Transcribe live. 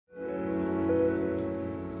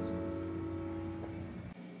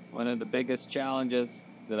One of the biggest challenges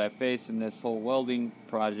that I face in this whole welding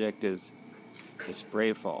project is the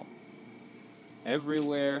spray foam.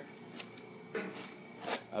 Everywhere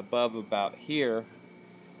above about here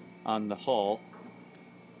on the hull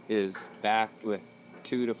is backed with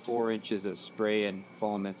 2 to 4 inches of spray and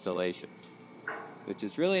foam insulation, which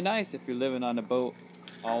is really nice if you're living on a boat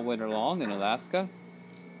all winter long in Alaska.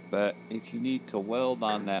 But if you need to weld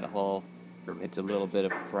on that hull, it's a little bit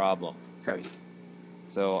of a problem.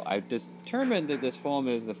 So I've determined that this foam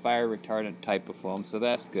is the fire retardant type of foam, so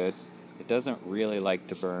that's good. It doesn't really like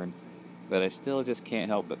to burn, but I still just can't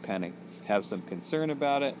help but kind of have some concern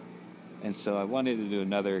about it. And so I wanted to do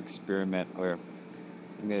another experiment where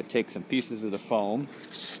I'm going to take some pieces of the foam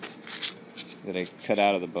that I cut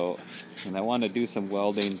out of the boat, and I want to do some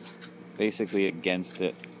welding basically against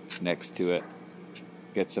it, next to it.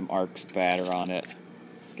 Get some arc spatter on it,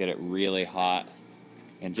 get it really hot,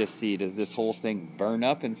 and just see, does this whole thing burn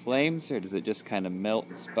up in flames, or does it just kind of melt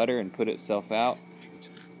and sputter and put itself out?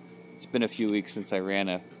 It's been a few weeks since I ran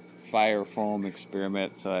a fire foam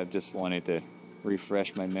experiment, so I just wanted to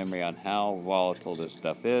refresh my memory on how volatile this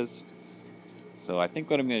stuff is. So I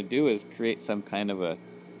think what I'm going to do is create some kind of a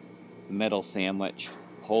metal sandwich,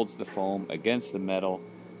 holds the foam against the metal,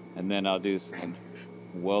 and then I'll do some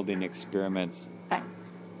welding experiments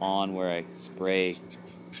on where I spray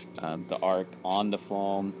the arc on the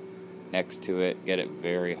foam next to it, get it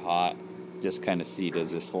very hot, just kind of see, does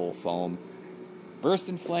this whole foam burst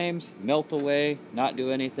in flames, melt away, not do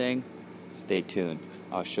anything? Stay tuned.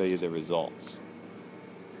 I'll show you the results.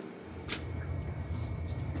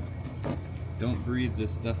 Don't breathe this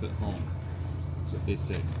stuff at home. That's what they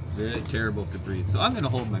say. Very terrible to breathe. So I'm going to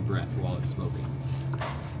hold my breath while it's smoking.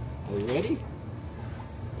 Are you ready?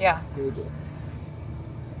 Yeah. Here we go.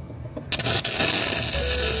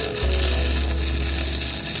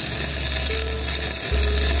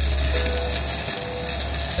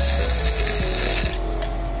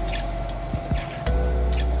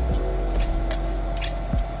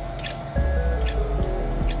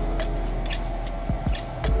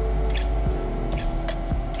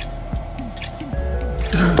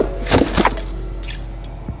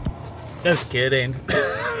 Just kidding.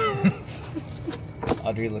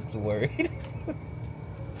 Audrey looks worried.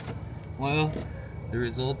 Well, the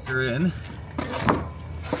results are in.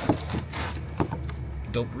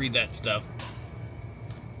 Don't breathe that stuff.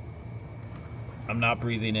 I'm not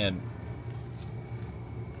breathing in.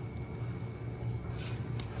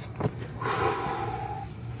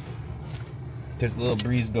 There's a little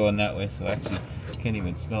breeze going that way, so I actually can't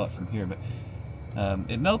even smell it from here, but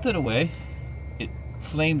it melted away. It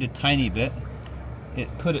flamed a tiny bit.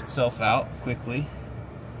 It put itself out quickly,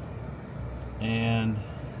 and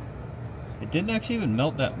it didn't actually even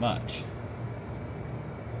melt that much.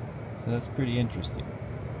 So that's pretty interesting.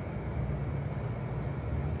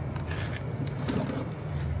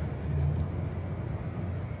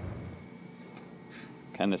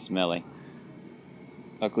 Kind of smelly.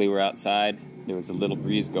 Luckily we're outside. There was a little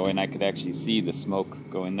breeze going. I could actually see the smoke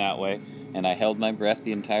going that way, and I held my breath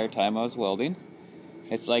the entire time I was welding.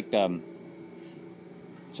 It's like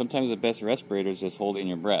sometimes the best respirator is just holding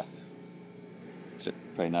your breath. It's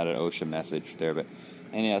probably not an OSHA message there, but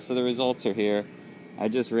anyhow, so the results are here. I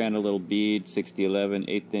just ran a little bead, 6011,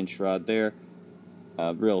 1/8 inch rod there.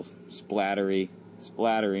 Real splattering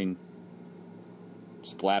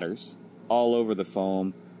splatters all over the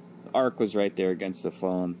foam. The arc was right there against the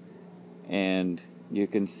foam, and you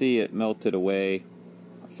can see it melted away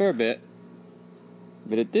a fair bit,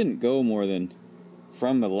 but it didn't go more than,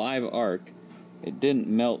 from a live arc, it didn't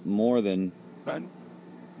melt more than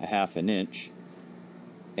a 1/2 inch,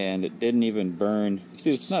 and it didn't even burn. See,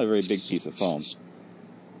 it's not a very big piece of foam,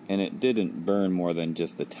 and it didn't burn more than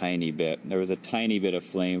just a tiny bit. There was a tiny bit of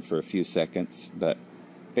flame for a few seconds, but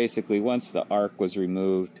basically once the arc was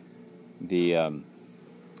removed, the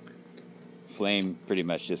flame pretty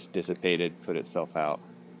much just dissipated, put itself out.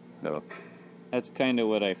 So that's kind of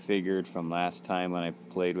what I figured from last time when I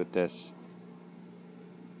played with this.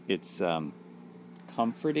 It's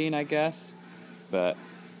comforting, I guess, but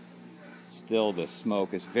still the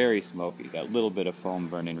smoke is very smoky. That little bit of foam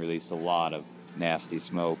burning released a lot of nasty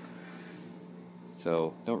smoke,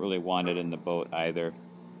 so don't really want it in the boat either.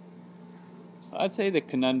 So I'd say the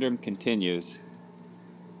conundrum continues.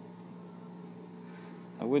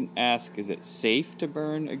 I wouldn't ask, is it safe to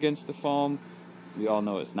burn against the foam? We all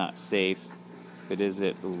know it's not safe, but is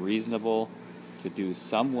it reasonable to do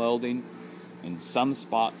some welding in some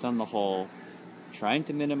spots on the hull, trying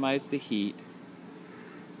to minimize the heat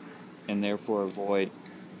and therefore avoid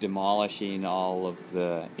demolishing all of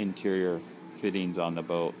the interior fittings on the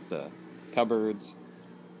boat, the cupboards,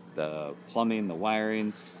 the plumbing, the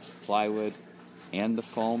wiring, plywood, and the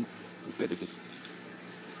foam.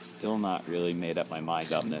 Still not really made up my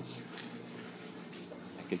mind on this.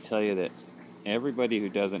 I can tell you that everybody who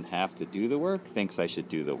doesn't have to do the work thinks I should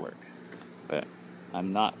do the work, but I'm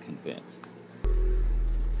not convinced.